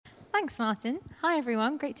Thanks, Martin. Hi,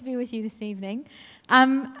 everyone. Great to be with you this evening.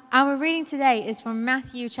 Our reading today is from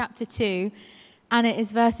Matthew chapter 2, and it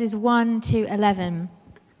is verses 1 to 11.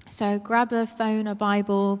 So grab a phone, a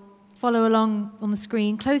Bible, follow along on the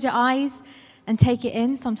screen, close your eyes and take it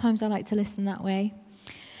in. Sometimes I like to listen that way.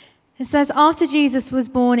 It says, after Jesus was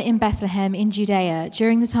born in Bethlehem in Judea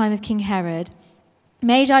during the time of King Herod,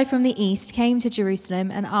 Magi from the east came to Jerusalem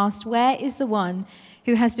and asked, "Where is the one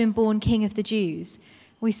who has been born King of the Jews?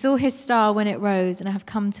 We saw his star when it rose and have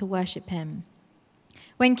come to worship him."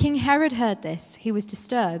 When King Herod heard this, he was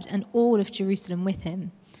disturbed, and all of Jerusalem with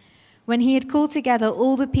him. When he had called together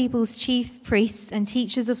all the people's chief priests and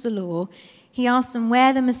teachers of the law, he asked them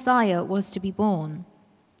where the Messiah was to be born.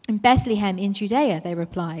 "In Bethlehem in Judea," they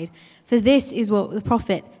replied, "for this is what the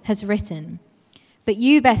prophet has written. But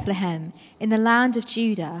you, Bethlehem, in the land of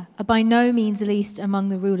Judah, are by no means least among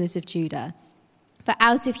the rulers of Judah. For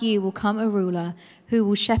out of you will come a ruler who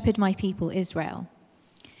will shepherd my people Israel."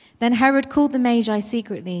 Then Herod called the Magi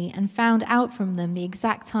secretly and found out from them the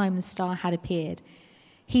exact time the star had appeared.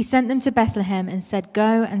 He sent them to Bethlehem and said,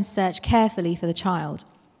 "Go and search carefully for the child.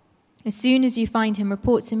 As soon as you find him,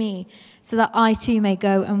 report to me, so that I too may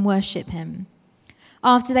go and worship him."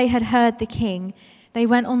 After they had heard the king, they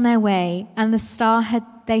went on their way, and the star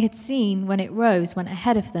they had seen when it rose went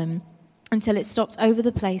ahead of them until it stopped over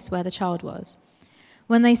the place where the child was.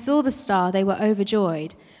 When they saw the star, they were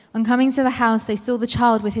overjoyed. On coming to the house, they saw the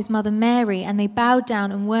child with his mother Mary, and they bowed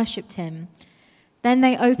down and worshipped him. Then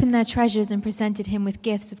they opened their treasures and presented him with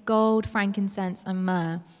gifts of gold, frankincense, and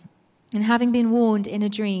myrrh. And having been warned in a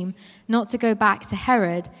dream not to go back to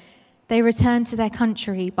Herod, they returned to their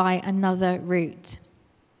country by another route.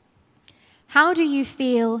 How do you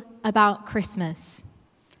feel about Christmas?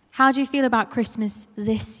 How do you feel about Christmas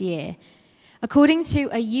this year? According to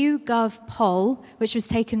a YouGov poll, which was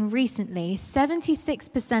taken recently,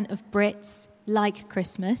 76% of Brits like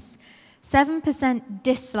Christmas, 7%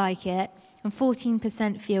 dislike it, and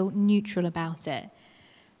 14% feel neutral about it.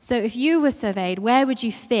 So if you were surveyed, where would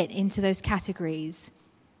you fit into those categories?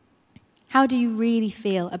 How do you really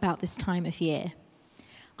feel about this time of year?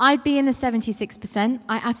 I'd be in the 76%.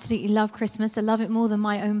 I absolutely love Christmas. I love it more than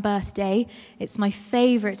my own birthday. It's my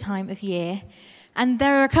favorite time of year. And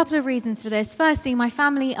there are a couple of reasons for this. Firstly, my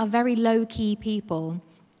family are very low-key people.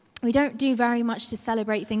 We don't do very much to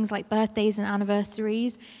celebrate things like birthdays and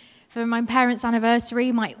anniversaries. For my parents' anniversary,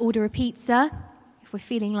 we might order a pizza if we're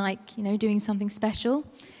feeling like, doing something special.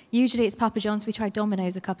 Usually it's Papa John's. We tried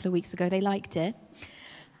Domino's a couple of weeks ago. They liked it.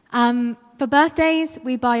 For birthdays,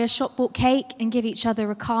 we buy a shop-bought cake and give each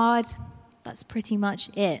other a card. That's pretty much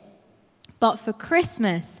it. But for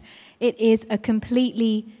Christmas, it is a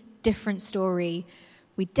completely different story.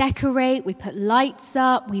 We decorate, we put lights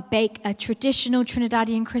up, we bake a traditional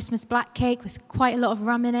Trinidadian Christmas black cake with quite a lot of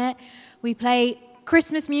rum in it. We play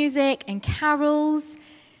Christmas music and carols.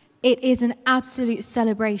 It is an absolute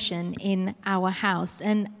celebration in our house.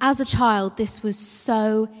 And as a child, this was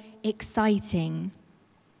so exciting.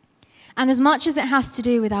 And as much as it has to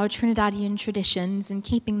do with our Trinidadian traditions and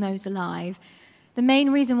keeping those alive, the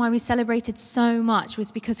main reason why we celebrated so much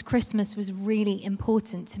was because Christmas was really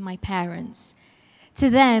important to my parents. To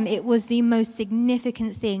them, it was the most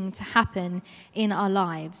significant thing to happen in our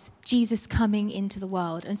lives, Jesus coming into the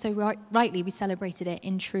world. And so rightly, we celebrated it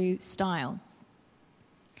in true style.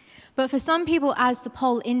 But for some people, as the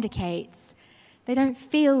poll indicates, they don't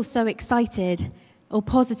feel so excited or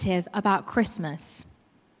positive about Christmas.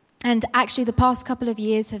 And actually, the past couple of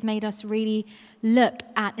years have made us really look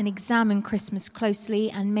at and examine Christmas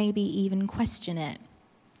closely and maybe even question it.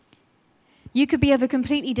 You could be of a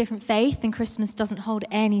completely different faith and Christmas doesn't hold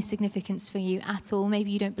any significance for you at all.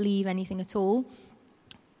 Maybe you don't believe anything at all.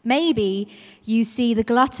 Maybe you see the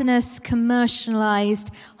gluttonous,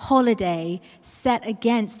 commercialized holiday set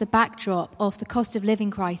against the backdrop of the cost of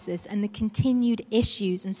living crisis and the continued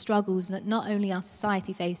issues and struggles that not only our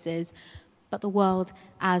society faces, but the world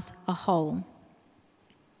as a whole.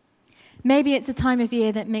 Maybe it's a time of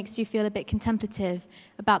year that makes you feel a bit contemplative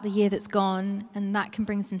about the year that's gone, and that can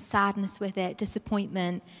bring some sadness with it,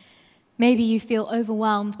 disappointment. Maybe you feel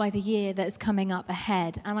overwhelmed by the year that is coming up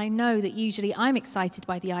ahead. And I know that usually I'm excited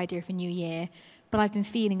by the idea of a new year, but I've been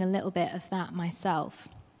feeling a little bit of that myself.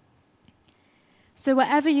 So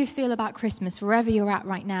whatever you feel about Christmas, wherever you're at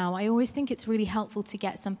right now, I always think it's really helpful to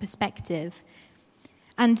get some perspective.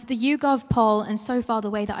 And the YouGov poll, and so far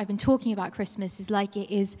the way that I've been talking about Christmas is like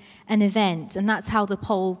it is an event. And that's how the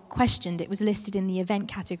poll questioned. It was listed in the event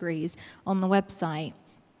categories on the website.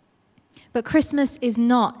 But Christmas is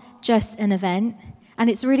not just an event.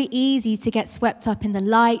 And it's really easy to get swept up in the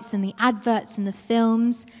lights and the adverts and the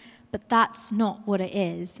films. but that's not what it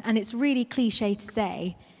is. And it's really cliche to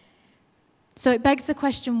say. So it begs the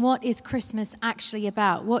question, what is Christmas actually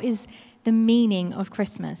about? What is the meaning of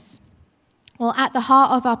Christmas? Well, at the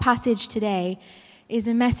heart of our passage today is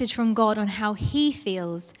a message from God on how he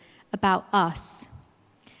feels about us.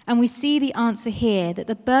 And we see the answer here, that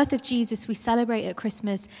the birth of Jesus we celebrate at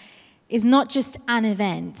Christmas is not just an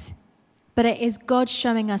event, but it is God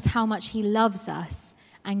showing us how much he loves us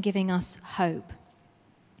and giving us hope.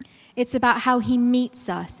 It's about how he meets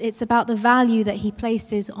us. It's about the value that he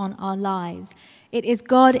places on our lives. It is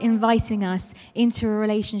God inviting us into a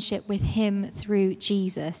relationship with him through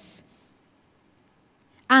Jesus.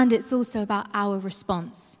 And it's also about our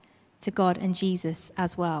response to God and Jesus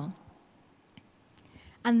as well.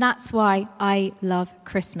 And that's why I love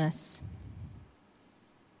Christmas.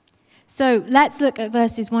 So let's look at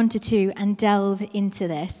verses 1 to 2 and delve into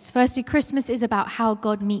this. Firstly, Christmas is about how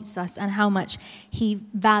God meets us and how much he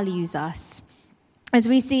values us. As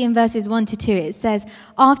we see in verses 1 to 2, it says,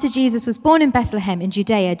 after Jesus was born in Bethlehem in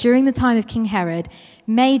Judea, during the time of King Herod,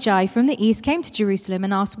 Magi from the east came to Jerusalem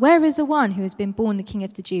and asked, where is the one who has been born the King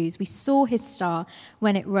of the Jews? We saw his star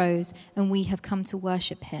when it rose, and we have come to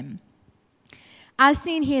worship him. As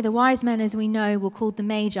seen here, the wise men, as we know, were called the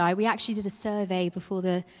Magi. We actually did a survey before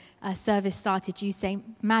the service started. You say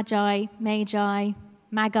Magi, Magi,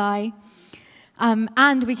 Magi.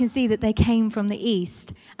 And we can see that they came from the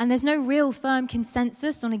east. And there's no real firm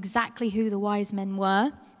consensus on exactly who the wise men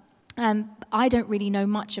were. I don't really know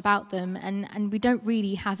much about them, and we don't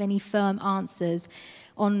really have any firm answers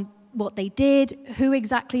on what they did, who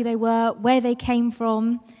exactly they were, where they came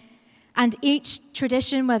from. And each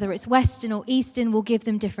tradition, whether it's Western or Eastern, will give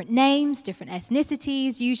them different names, different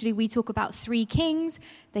ethnicities. Usually we talk about 3 kings.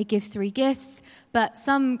 They give 3 gifts. But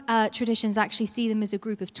some traditions actually see them as a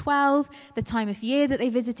group of 12. The time of year that they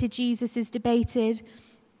visited Jesus is debated.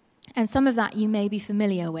 And some of that you may be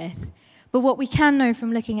familiar with. But what we can know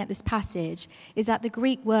from looking at this passage is that the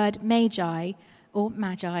Greek word magi, or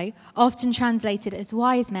magi, often translated as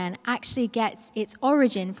wise men, actually gets its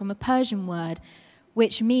origin from a Persian word,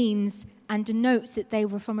 which means and denotes that they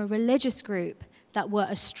were from a religious group that were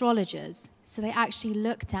astrologers. So they actually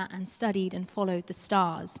looked at and studied and followed the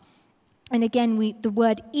stars. And again, the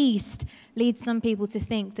word east leads some people to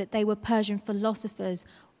think that they were Persian philosophers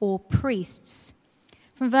or priests.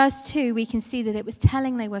 From verse 2, we can see that it was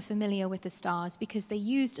telling they were familiar with the stars because they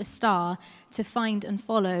used a star to find and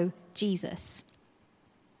follow Jesus.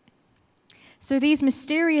 So these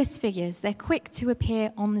mysterious figures, they're quick to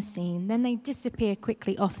appear on the scene, then they disappear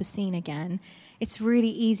quickly off the scene again. It's really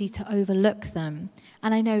easy to overlook them.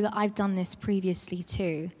 And I know that I've done this previously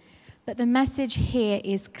too. But the message here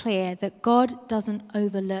is clear that God doesn't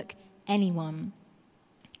overlook anyone,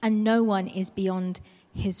 and no one is beyond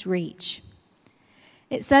his reach.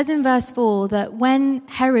 It says in verse 4 that when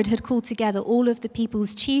Herod had called together all of the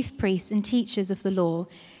people's chief priests and teachers of the law,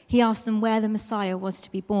 he asked them where the Messiah was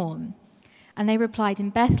to be born. And they replied, in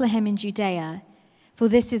Bethlehem in Judea, for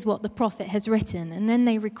this is what the prophet has written. And then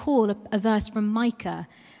they recall a verse from Micah,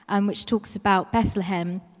 which talks about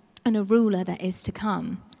Bethlehem and a ruler that is to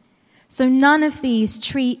come. So none of these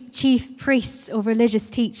chief priests or religious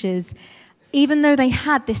teachers, even though they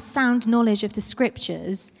had this sound knowledge of the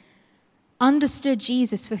scriptures, understood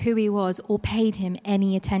Jesus for who he was or paid him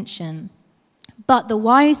any attention. But the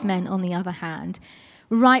wise men, on the other hand,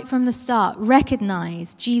 right from the start,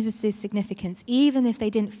 recognized Jesus' significance, even if they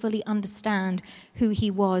didn't fully understand who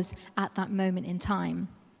he was at that moment in time.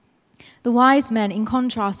 The wise men, in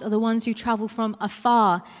contrast, are the ones who travel from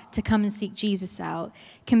afar to come and seek Jesus out,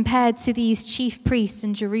 compared to these chief priests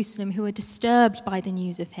in Jerusalem who are disturbed by the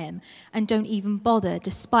news of him and don't even bother,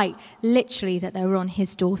 despite literally that they're on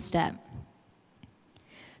his doorstep.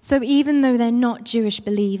 So even though they're not Jewish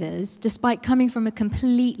believers, despite coming from a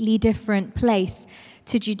completely different place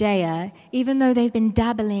to Judea, even though they've been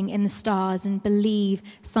dabbling in the stars and believe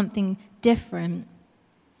something different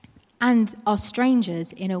and are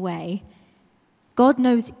strangers in a way, God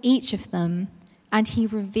knows each of them and he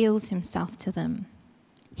reveals himself to them.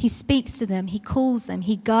 He speaks to them, he calls them,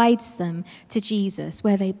 he guides them to Jesus,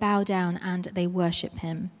 where they bow down and they worship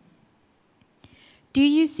him. Do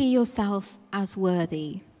you see yourself as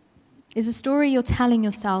worthy? Is the story you're telling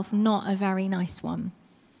yourself not a very nice one?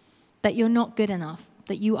 That you're not good enough,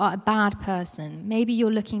 that you are a bad person. Maybe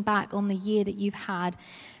you're looking back on the year that you've had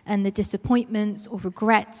and the disappointments or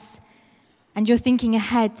regrets, and you're thinking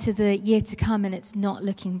ahead to the year to come and it's not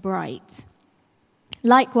looking bright.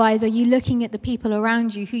 Likewise, are you looking at the people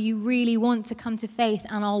around you who you really want to come to faith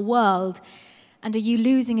and our world, and are you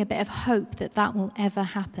losing a bit of hope that that will ever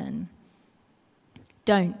happen?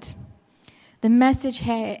 Don't. The message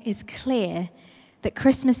here is clear that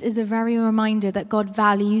Christmas is a very reminder that God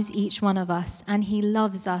values each one of us and he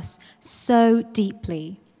loves us so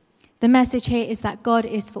deeply. The message here is that God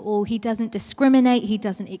is for all. He doesn't discriminate, he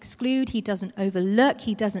doesn't exclude, he doesn't overlook,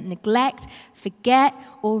 he doesn't neglect, forget,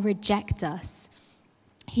 or reject us.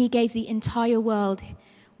 He gave the entire world,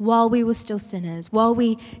 while we were still sinners, while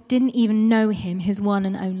we didn't even know him, his one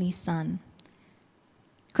and only Son.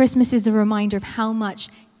 Christmas is a reminder of how much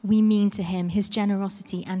we mean to him, his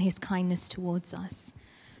generosity and his kindness towards us.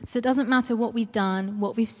 So it doesn't matter what we've done,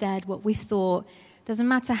 what we've said, what we've thought. It doesn't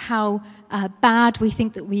matter how bad we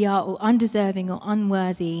think that we are, or undeserving or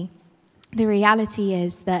unworthy. The reality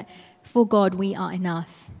is that for God, we are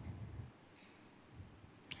enough.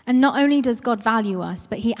 And not only does God value us,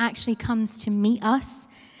 but he actually comes to meet us.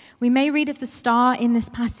 We may read of the star in this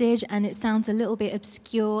passage, and it sounds a little bit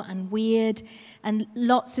obscure and weird, and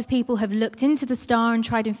lots of people have looked into the star and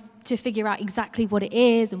tried to figure out exactly what it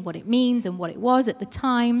is and what it means and what it was at the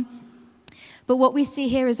time. But what we see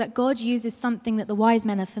here is that God uses something that the wise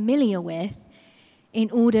men are familiar with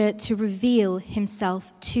in order to reveal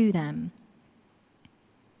himself to them.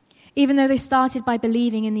 Even though they started by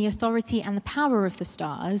believing in the authority and the power of the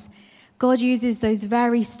stars, God uses those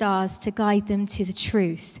very stars to guide them to the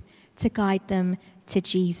truth, to guide them to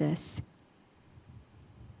Jesus.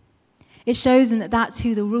 It shows them that that's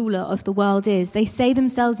who the ruler of the world is. They say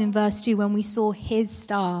themselves in verse 2, when we saw his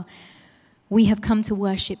star, we have come to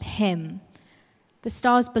worship him. The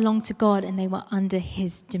stars belong to God and they were under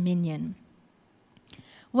his dominion.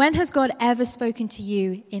 When has God ever spoken to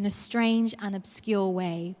you in a strange and obscure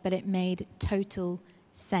way, but it made total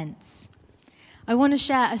sense? I want to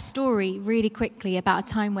share a story really quickly about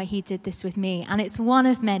a time where he did this with me, and it's one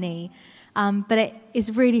of many, but it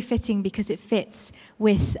is really fitting because it fits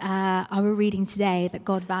with our reading today, that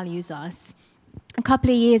God values us. A couple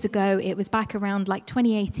of years ago, it was back around like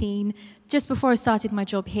 2018, just before I started my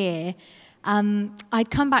job here. I'd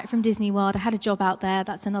come back from Disney World. I had a job out there.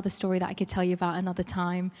 That's another story that I could tell you about another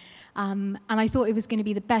time. And I thought it was going to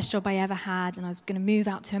be the best job I ever had, and I was going to move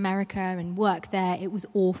out to America and work there. It was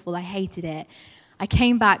awful. I hated it. I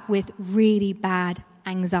came back with really bad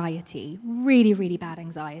anxiety, really, really bad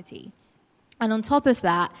anxiety. And on top of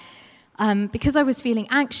that, because I was feeling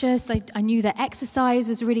anxious, I knew that exercise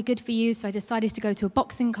was really good for you, so I decided to go to a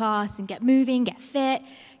boxing class and get moving, get fit,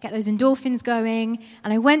 get those endorphins going.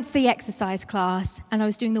 And I went to the exercise class, and I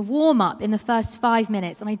was doing the warm-up in the first 5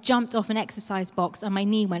 minutes, and I jumped off an exercise box, and my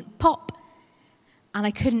knee went pop, and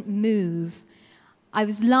I couldn't move. I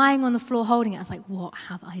was lying on the floor holding it. I was like, what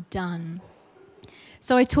have I done?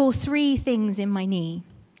 So I tore 3 things in my knee,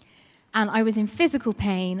 and I was in physical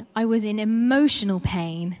pain, I was in emotional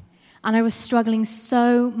pain, and I was struggling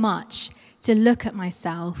so much to look at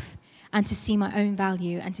myself and to see my own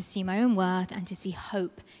value and to see my own worth and to see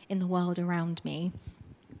hope in the world around me.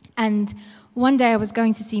 And one day I was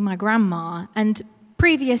going to see my grandma, and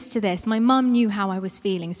previous to this, my mum knew how I was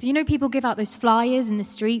feeling. So, people give out those flyers in the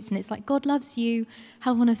streets, and it's like, God loves you,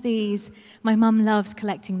 have one of these. My mum loves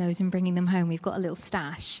collecting those and bringing them home. We've got a little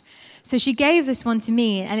stash. So she gave this one to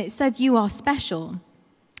me, and it said, "You are special."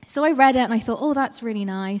 So I read it, and I thought, oh, that's really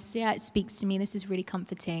nice. Yeah, it speaks to me. This is really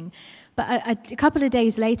comforting. But a couple of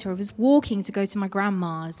days later, I was walking to go to my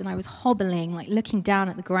grandma's, and I was hobbling, like looking down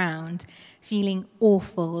at the ground, feeling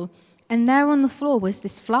awful. And there on the floor was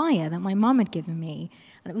this flyer that my mum had given me,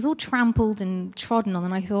 and it was all trampled and trodden on,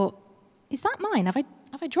 and I thought, is that mine? Have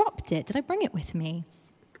I dropped it? Did I bring it with me?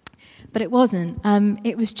 But it wasn't.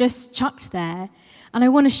 It was just chucked there. And I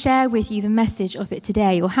want to share with you the message of it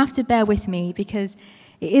today. You'll have to bear with me because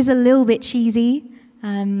it is a little bit cheesy,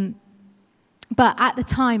 but at the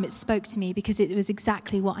time it spoke to me because it was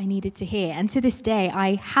exactly what I needed to hear. And to this day,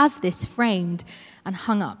 I have this framed and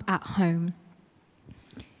hung up at home.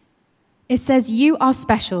 It says, "You are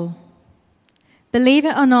special. Believe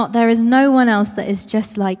it or not, there is no one else that is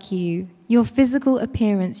just like you. Your physical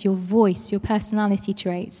appearance, your voice, your personality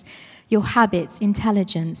traits, your habits,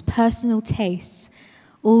 intelligence, personal tastes,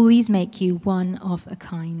 all these make you one of a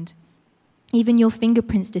kind. Even your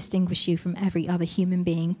fingerprints distinguish you from every other human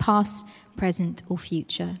being, past, present, or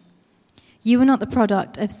future. You are not the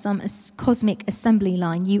product of some cosmic assembly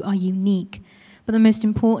line. You are unique. But the most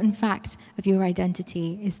important fact of your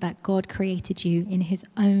identity is that God created you in his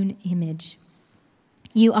own image.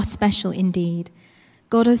 You are special indeed.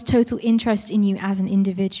 God has total interest in you as an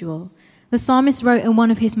individual. The psalmist wrote in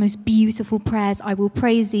one of his most beautiful prayers, "I will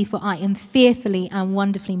praise thee, for I am fearfully and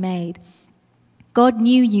wonderfully made." God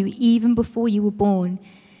knew you even before you were born.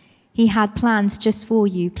 He had plans just for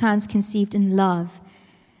you, plans conceived in love.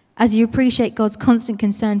 As you appreciate God's constant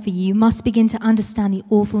concern for you, you must begin to understand the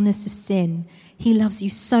awfulness of sin. He loves you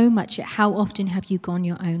so much, yet how often have you gone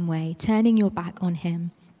your own way, turning your back on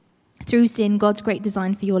him? Through sin, God's great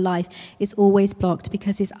design for your life is always blocked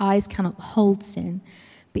because his eyes cannot behold sin.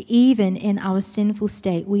 But even in our sinful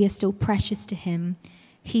state, we are still precious to him.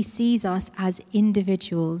 He sees us as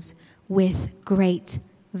individuals with great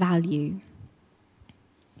value.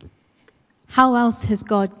 How else has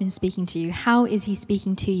God been speaking to you? How is he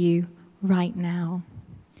speaking to you right now?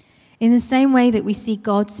 In the same way that we see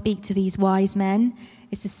God speak to these wise men,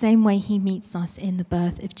 it's the same way he meets us in the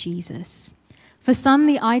birth of Jesus. For some,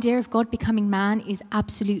 the idea of God becoming man is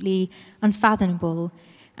absolutely unfathomable,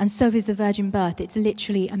 and so is the virgin birth. It's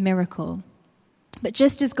literally a miracle. But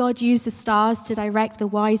just as God used the stars to direct the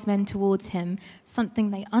wise men towards him,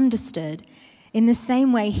 something they understood, in the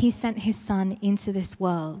same way he sent his son into this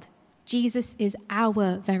world. Jesus is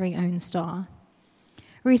our very own star.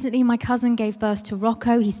 Recently, my cousin gave birth to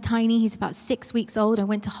Rocco. He's tiny. He's about 6 weeks old. I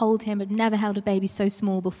went to hold him. I'd never held a baby so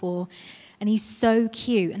small before. And he's so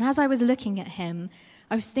cute. And as I was looking at him,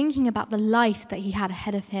 I was thinking about the life that he had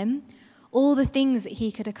ahead of him, all the things that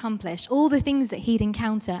he could accomplish, all the things that he'd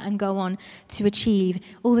encounter and go on to achieve,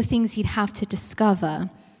 all the things he'd have to discover.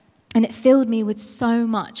 And it filled me with so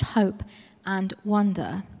much hope and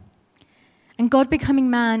wonder. And God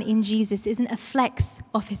becoming man in Jesus isn't a flex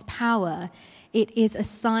of his power. It is a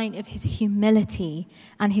sign of his humility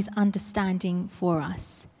and his understanding for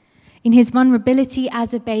us. In his vulnerability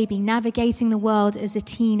as a baby, navigating the world as a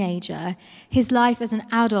teenager, his life as an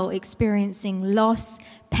adult experiencing loss,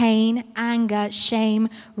 pain, anger, shame,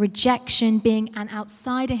 rejection, being an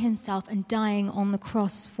outsider himself and dying on the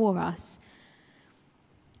cross for us.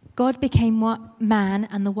 God became man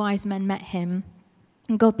and the wise men met him,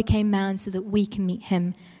 and God became man so that we can meet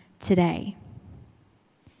him today.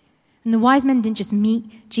 And the wise men didn't just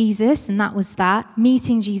meet Jesus, and that was that.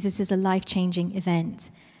 Meeting Jesus is a life-changing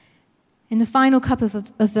event. In the final couple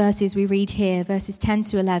of verses we read here, verses 10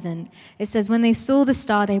 to 11, it says, when they saw the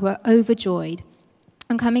star, they were overjoyed.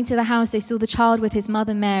 And coming to the house, they saw the child with his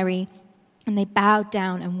mother Mary, and they bowed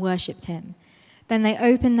down and worshipped him. Then they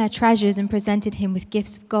opened their treasures and presented him with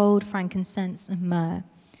gifts of gold, frankincense, and myrrh.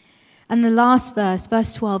 And the last verse,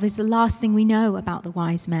 verse 12, is the last thing we know about the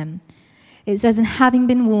wise men. It says, and having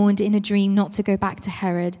been warned in a dream not to go back to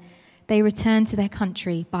Herod, they returned to their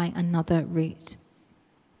country by another route.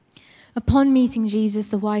 Upon meeting Jesus,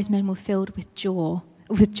 the wise men were filled with joy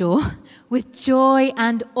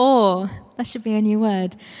and awe. That should be a new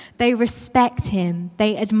word. They respect him.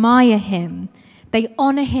 They admire him. They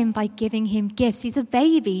honor him by giving him gifts. He's a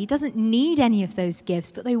baby. He doesn't need any of those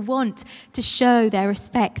gifts, but they want to show their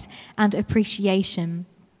respect and appreciation.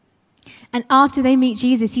 And after they meet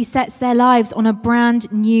Jesus, he sets their lives on a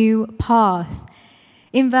brand new path.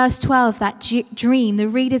 In verse 12, that dream, the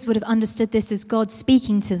readers would have understood this as God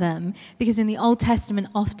speaking to them, because in the Old Testament,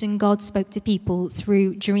 often God spoke to people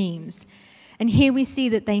through dreams. And here we see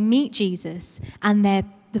that they meet Jesus and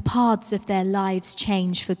the paths of their lives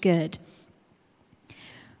change for good.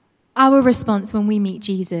 Our response when we meet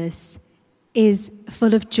Jesus is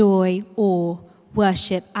full of joy, awe,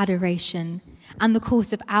 worship, adoration, and the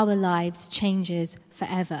course of our lives changes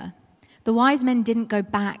forever. The wise men didn't go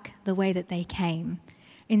back the way that they came.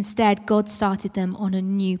 Instead, God started them on a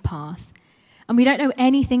new path. And we don't know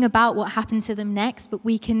anything about what happened to them next, but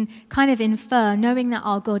we can kind of infer, knowing that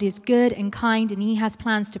our God is good and kind and he has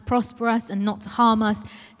plans to prosper us and not to harm us,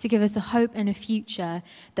 to give us a hope and a future,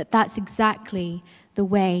 that that's exactly the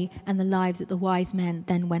way and the lives that the wise men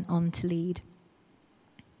then went on to lead.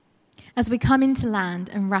 As we come into land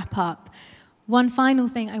and wrap up, one final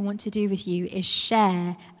thing I want to do with you is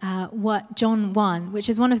share what John 1, which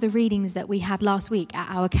is one of the readings that we had last week at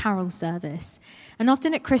our carol service. And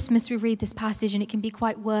often at Christmas we read this passage and it can be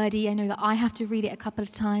quite wordy. I know that I have to read it a couple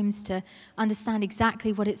of times to understand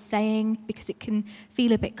exactly what it's saying because it can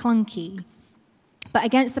feel a bit clunky. But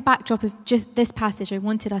against the backdrop of just this passage, I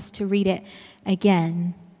wanted us to read it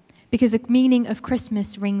again because the meaning of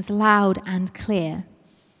Christmas rings loud and clear.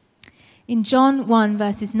 In John 1,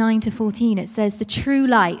 verses 9 to 14, it says, the true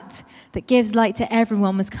light that gives light to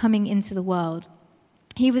everyone was coming into the world.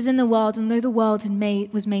 He was in the world, and though the world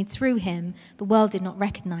was made through him, the world did not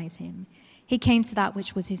recognize him. He came to that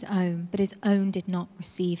which was his own, but his own did not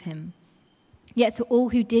receive him. Yet to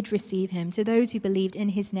all who did receive him, to those who believed in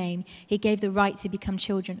his name, he gave the right to become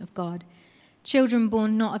children of God. Children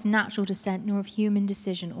born not of natural descent, nor of human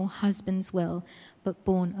decision or husband's will, but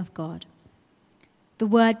born of God. The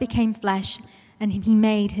Word became flesh and he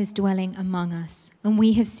made his dwelling among us. And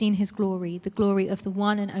we have seen his glory, the glory of the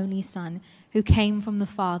one and only Son, who came from the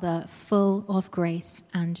Father, full of grace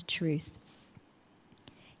and truth.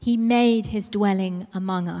 He made his dwelling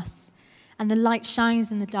among us, and the light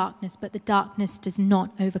shines in the darkness, but the darkness does not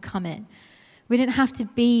overcome it. We didn't have to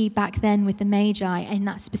be back then with the Magi in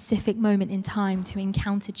that specific moment in time to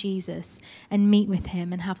encounter Jesus and meet with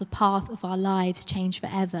him and have the path of our lives change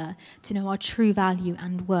forever, to know our true value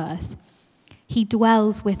and worth. He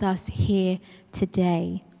dwells with us here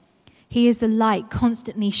today. He is the light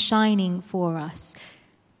constantly shining for us,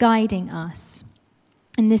 guiding us.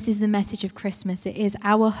 And this is the message of Christmas. It is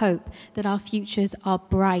our hope that our futures are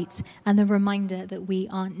bright and the reminder that we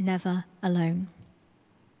are never alone.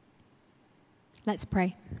 Let's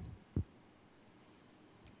pray.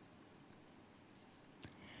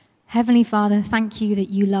 Heavenly Father, thank you that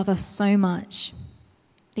you love us so much,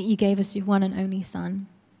 that you gave us your one and only Son.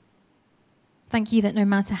 Thank you that no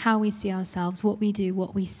matter how we see ourselves, what we do,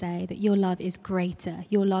 what we say, that your love is greater,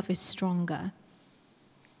 your love is stronger.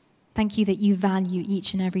 Thank you that you value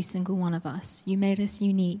each and every single one of us. You made us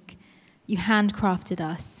unique. You handcrafted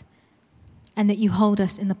us, and that you hold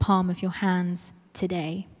us in the palm of your hands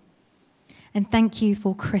today. And thank you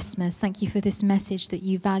for Christmas. Thank you for this message that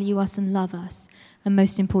you value us and love us. And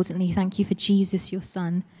most importantly, thank you for Jesus, your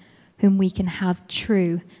Son, whom we can have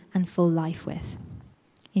true and full life with.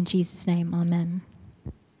 In Jesus' name, amen.